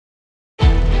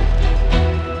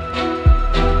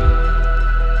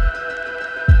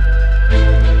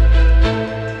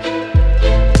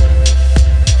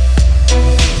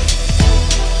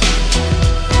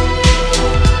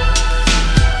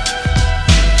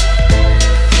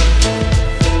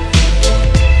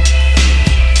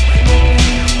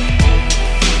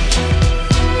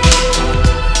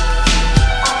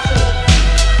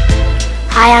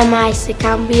I am Isaac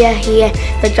and we are here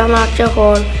at the John Archer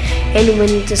Hall in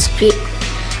Windsor Street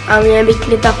and we are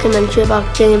making a documentary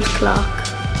about James Clarke.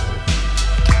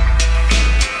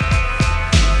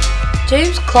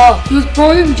 James Clarke, he was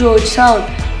born in Georgetown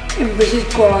in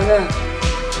British Guiana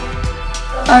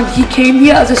and he came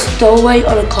here as a stowaway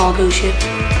on a cargo ship.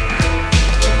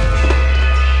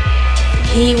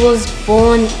 He was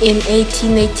born in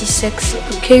 1886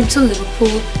 and came to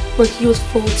Liverpool when he was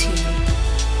 14.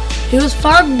 He was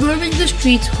found roaming the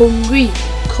streets hungry,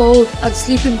 cold and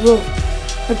sleeping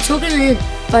rough and taken in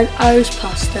by an Irish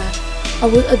pastor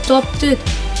and was adopted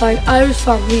by an Irish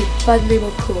family by the name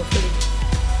of Clarke.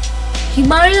 He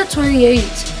married at 28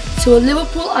 to a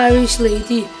Liverpool Irish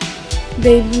lady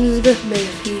named Elizabeth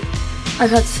Murphy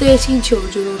and had 13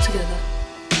 children altogether.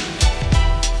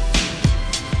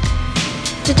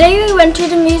 Today we went to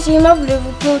the Museum of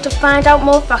Liverpool to find out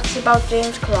more facts about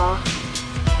James Clarke.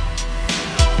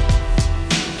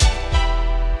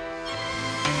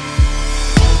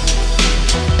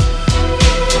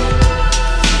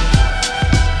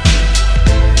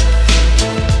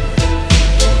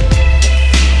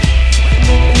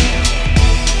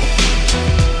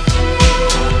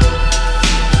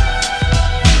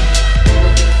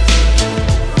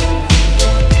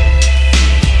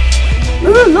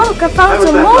 Look, I found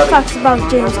some more facts about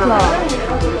James Clarke.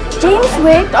 James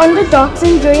worked on the docks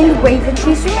and joined the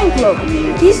Wavertree Swimming Club.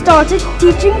 He started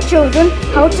teaching children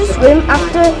how to swim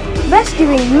after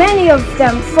rescuing many of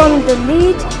them from the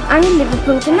Leeds and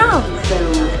Liverpool Canal.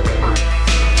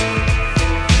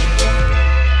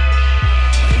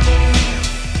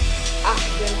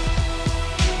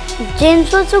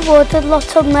 James was awarded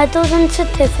lots of medals and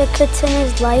certificates in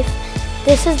his life.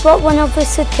 This is what one of his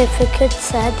certificates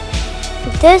said.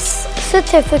 This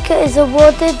certificate is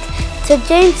awarded to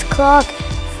James Clarke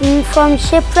from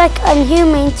Shipwreck and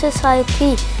Humane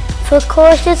Society for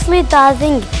courageously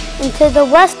diving into the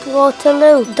West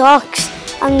Waterloo docks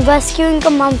and rescuing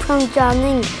a man from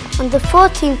drowning on the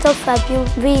 14th of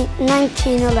February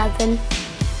 1911.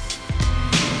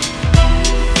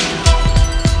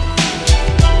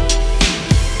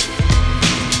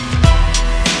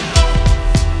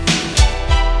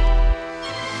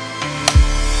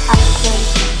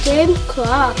 James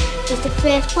Clarke was the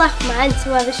first black man to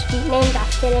have a street named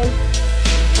after him.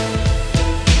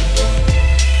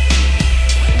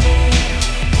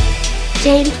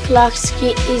 James Clarke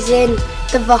Street is in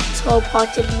the Vauxhall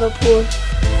part of Liverpool.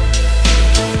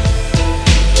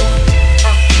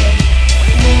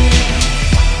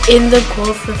 In the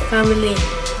Clarke family,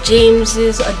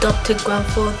 James's adopted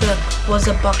grandfather was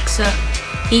a boxer.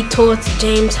 He taught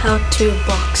James how to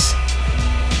box.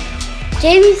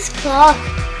 James Clarke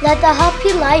led a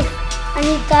happy life and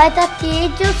he died at the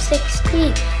age of 60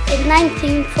 in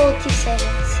 1946.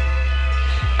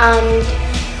 And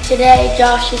today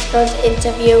Josh is going to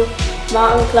interview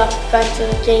Martin Clarke, grandson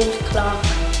of James Clarke.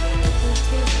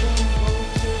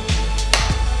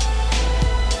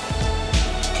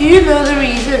 Do you know the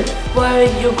reason why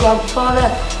your grandfather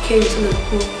came to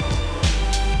Liverpool?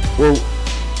 Well,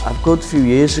 a good few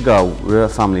years ago we were at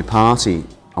a family party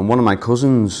and one of my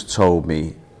cousins told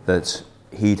me that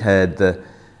he'd heard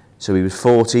so he was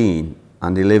 14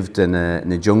 and he lived in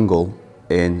a jungle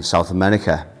in South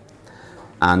America,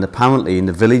 and apparently in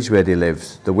the village where they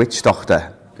lived, the witch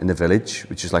doctor in the village,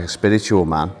 which is like a spiritual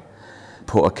man,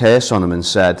 put a curse on him and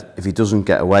said if he doesn't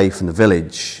get away from the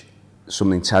village,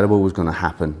 something terrible was going to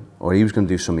happen, or he was going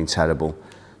to do something terrible.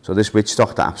 So this witch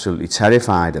doctor absolutely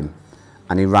terrified him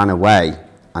and he ran away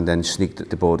and then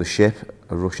sneaked aboard a ship,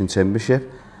 a Russian timber ship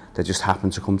that just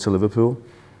happened to come to Liverpool.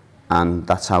 And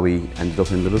that's how he ended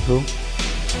up in Liverpool.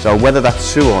 So whether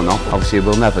that's true or not, obviously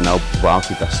we'll never know, but I'll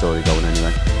keep that story going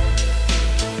anyway.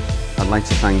 I'd like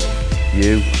to thank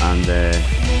you and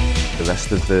the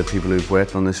rest of the people who've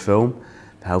worked on this film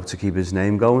to help to keep his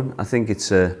name going. I think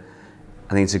it's a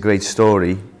great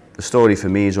story. The story for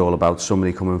me is all about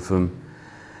somebody coming from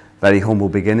very humble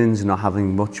beginnings and not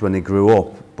having much when they grew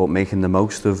up, but making the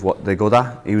most of what they're good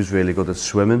at. He was really good at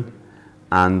swimming.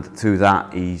 And through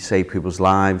that, he saved people's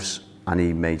lives and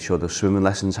he made sure the swimming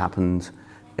lessons happened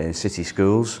in city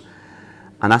schools.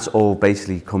 And that's all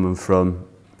basically coming from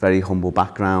a very humble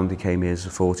background. He came here as a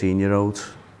 14-year-old,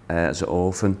 as an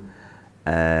orphan,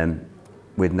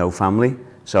 with no family.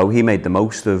 So he made the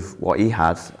most of what he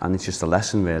had, and it's just a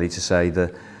lesson really to say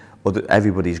that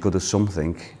everybody's good at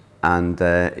something and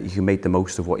you can make the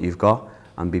most of what you've got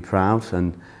and be proud.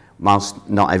 And whilst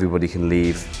not everybody can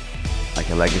leave like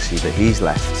a legacy that he's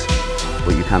left,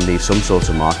 but you can leave some sort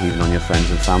of mark even on your friends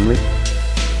and family.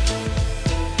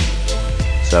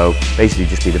 So basically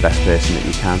just be the best person that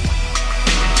you can.